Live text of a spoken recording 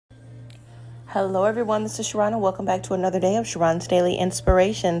Hello, everyone. This is Sharana. Welcome back to another day of Sharon's Daily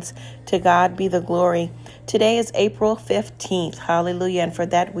Inspirations. To God be the glory. Today is April 15th. Hallelujah. And for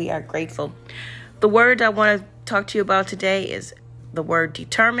that, we are grateful. The word I want to talk to you about today is the word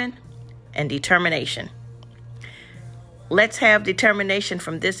determine and determination. Let's have determination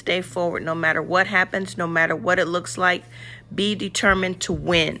from this day forward. No matter what happens, no matter what it looks like, be determined to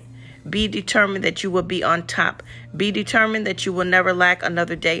win. Be determined that you will be on top. Be determined that you will never lack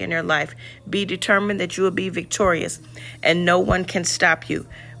another day in your life. Be determined that you will be victorious and no one can stop you.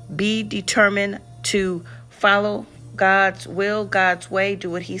 Be determined to follow God's will, God's way.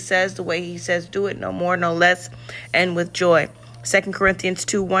 Do what he says, the way he says, do it, no more, no less, and with joy. 2 Corinthians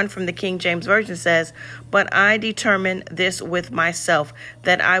 2:1 from the King James Version says, "But I determined this with myself,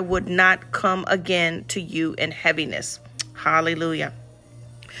 that I would not come again to you in heaviness." Hallelujah.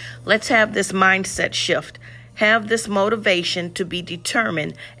 Let's have this mindset shift. Have this motivation to be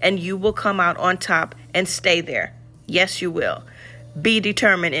determined, and you will come out on top and stay there. Yes, you will. Be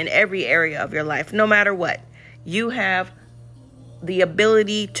determined in every area of your life, no matter what. You have the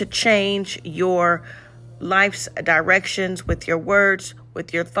ability to change your life's directions with your words,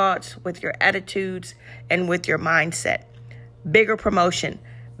 with your thoughts, with your attitudes, and with your mindset. Bigger promotion,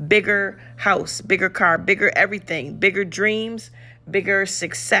 bigger house, bigger car, bigger everything, bigger dreams, bigger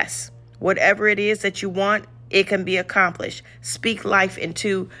success. Whatever it is that you want, it can be accomplished. Speak life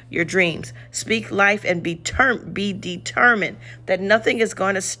into your dreams. Speak life and be determined that nothing is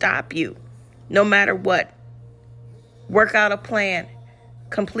going to stop you, no matter what. Work out a plan.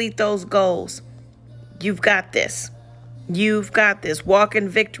 Complete those goals. You've got this. You've got this. Walk in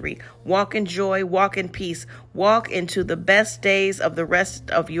victory. Walk in joy. Walk in peace. Walk into the best days of the rest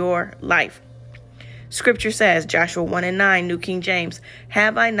of your life. Scripture says, Joshua 1:9, New King James,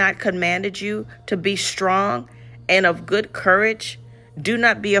 "Have I not commanded you to be strong and of good courage? Do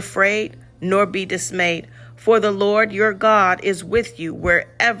not be afraid, nor be dismayed, for the Lord your God is with you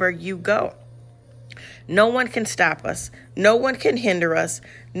wherever you go." No one can stop us. No one can hinder us.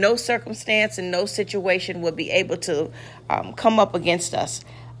 No circumstance and no situation will be able to come up against us.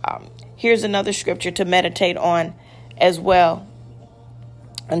 Here's another scripture to meditate on as well,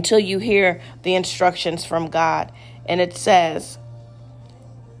 until you hear the instructions from God. And it says,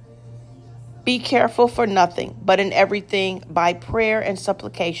 "Be careful for nothing, but in everything by prayer and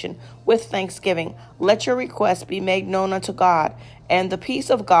supplication with thanksgiving. Let your requests be made known unto God, and the peace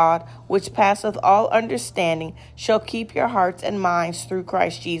of God, which passeth all understanding, shall keep your hearts and minds through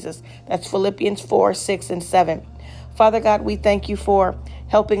Christ Jesus." That's Philippians 4:6-7. Father God, we thank you for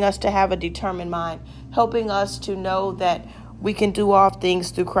helping us to have a determined mind, helping us to know that we can do all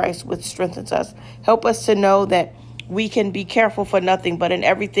things through Christ, which strengthens us. Help us to know that we can be careful for nothing, but in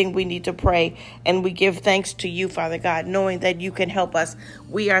everything we need to pray. And we give thanks to you, Father God, knowing that you can help us.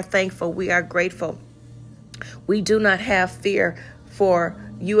 We are thankful. We are grateful. We do not have fear, for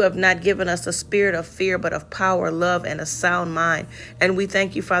you have not given us a spirit of fear, but of power, love, and a sound mind. And we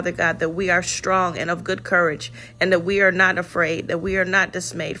thank you, Father God, that we are strong and of good courage, and that we are not afraid, that we are not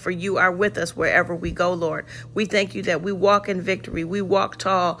dismayed, for you are with us wherever we go, Lord. We thank you that we walk in victory, we walk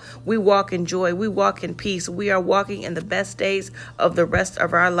tall, we walk in joy, we walk in peace. We are walking in the best days of the rest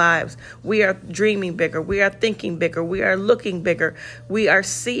of our lives. We are dreaming bigger, we are thinking bigger, we are looking bigger, we are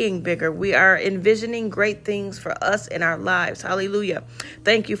seeing bigger, we are envisioning great things for us in our lives. Hallelujah.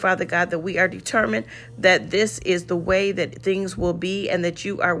 Thank you, Father God, that we are determined that this is the way that things will be and that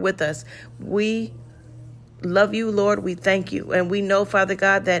you are with us. We love you, Lord. We thank you. And we know, Father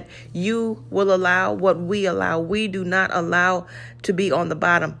God, that you will allow what we allow. We do not allow to be on the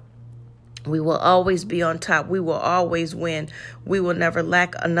bottom. We will always be on top. We will always win. We will never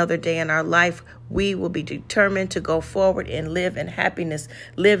lack another day in our life. We will be determined to go forward and live in happiness,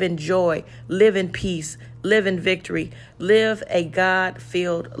 live in joy, live in peace, live in victory, live a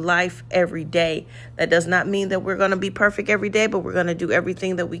God-filled life every day. That does not mean that we're going to be perfect every day, but we're going to do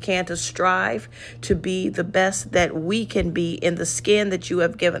everything that we can to strive to be the best that we can be in the skin that you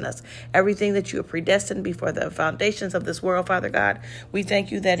have given us. Everything that you have predestined before the foundations of this world, Father God, we thank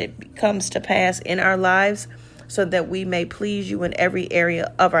you that it comes to pass in our lives, so that we may please you in every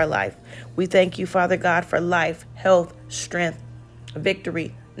area of our life. We thank you, Father God, for life, health, strength,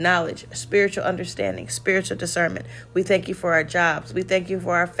 victory, knowledge, spiritual understanding, spiritual discernment. We thank you for our jobs. We thank you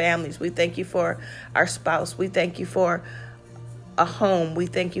for our families. We thank you for our spouse. We thank you for a home. We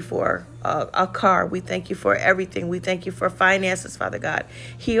thank you for a car. We thank you for everything. We thank you for finances, Father God.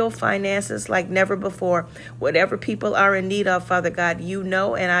 Heal finances like never before. Whatever people are in need of, Father God, you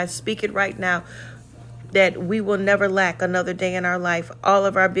know, and I speak it right now, that we will never lack another day in our life. All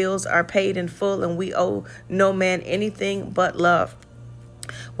of our bills are paid in full, and we owe no man anything but love.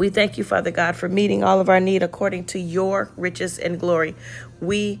 We thank you, Father God, for meeting all of our need according to your riches and glory.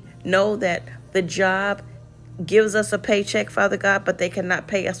 We know that the job gives us a paycheck, Father God, but they cannot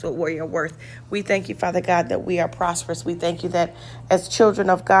pay us what we are worth. We thank you, Father God, that we are prosperous. We thank you that as children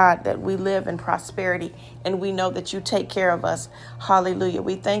of God, that we live in prosperity, and we know that you take care of us. Hallelujah.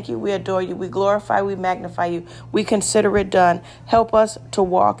 We thank you. We adore you. We glorify, we magnify you. We consider it done. Help us to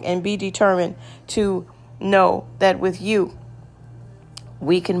walk and be determined to know that with you,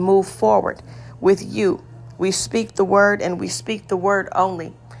 we can move forward. With you, we speak the word, and we speak the word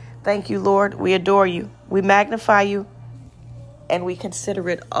only. Thank you, Lord. We adore you. We magnify you, and we consider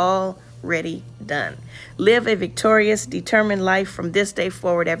it already done. Live a victorious, determined life from this day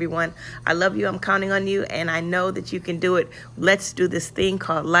forward, everyone. I love you. I'm counting on you, and I know that you can do it. Let's do this thing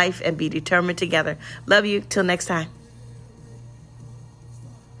called life and be determined together. Love you. Till next time.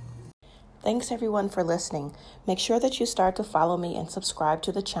 Thanks, everyone, for listening. Make sure that you start to follow me and subscribe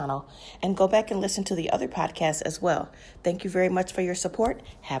to the channel, and go back and listen to the other podcasts as well. Thank you very much for your support.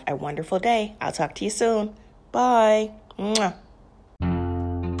 Have a wonderful day. I'll talk to you soon. Bye. Mwah.